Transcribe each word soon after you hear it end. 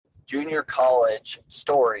junior college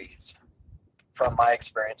stories from my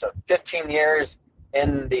experience of 15 years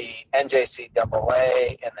in the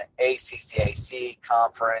NJCAA and the ACCAC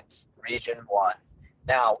Conference Region 1.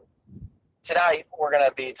 Now, tonight we're going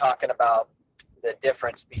to be talking about the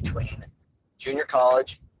difference between junior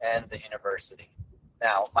college and the university.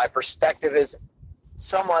 Now, my perspective is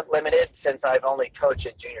somewhat limited since I've only coached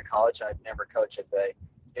at junior college. I've never coached at the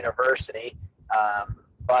university,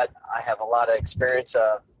 but I have a lot of experience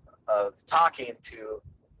of talking to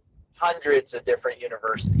hundreds of different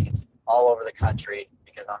universities all over the country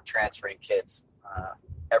because I'm transferring kids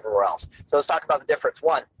everywhere else. So let's talk about the difference.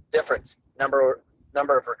 One, number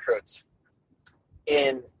of recruits.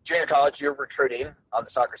 In junior college, you're recruiting, on the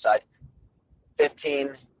soccer side,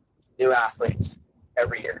 15 new athletes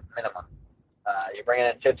every year, minimum. You're bringing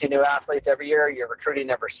in 15 new athletes every year. Your recruiting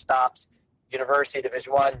never stops. University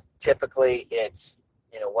Division I, typically it's,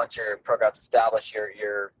 once your program's established,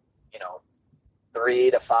 you're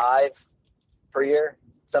 3 to 5 per year.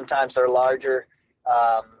 Sometimes they're larger,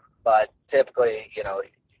 but typically,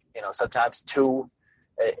 sometimes 2.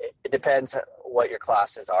 It depends what your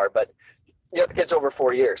classes are, but you have the kids over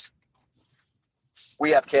 4 years.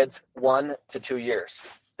 We have kids 1 to 2 years,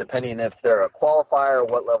 depending if they're a qualifier or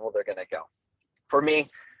what level they're going to go. For me,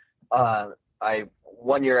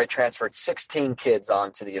 one year I transferred 16 kids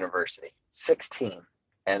onto the university, 16.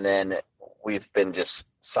 And then we've been just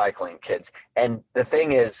cycling kids. And the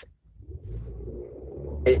thing is,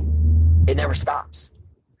 it never stops.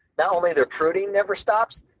 Not only the recruiting never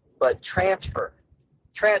stops, but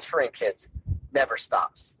transferring kids never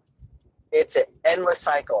stops. It's an endless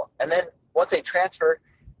cycle. And then once they transfer,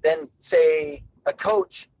 then say a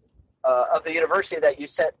coach of the university that you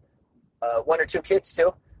sent 1 or 2 kids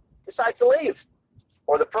to decides to leave,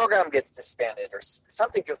 or the program gets disbanded, or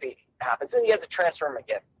something goofy happens, and you have to transfer them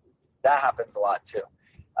again. That happens a lot too.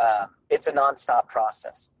 It's a nonstop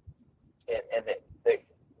process, and the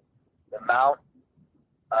amount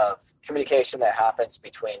of communication that happens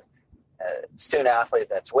between a student athlete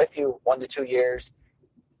that's with you 1 to 2 years,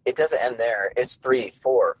 it doesn't end there. It's 3,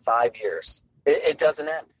 4, 5 years. It doesn't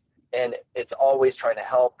end, and it's always trying to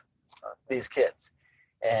help these kids,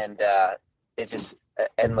 and it's just an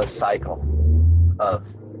endless cycle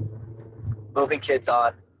of moving kids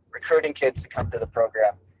on, recruiting kids to come to the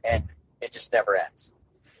program, and it just never ends.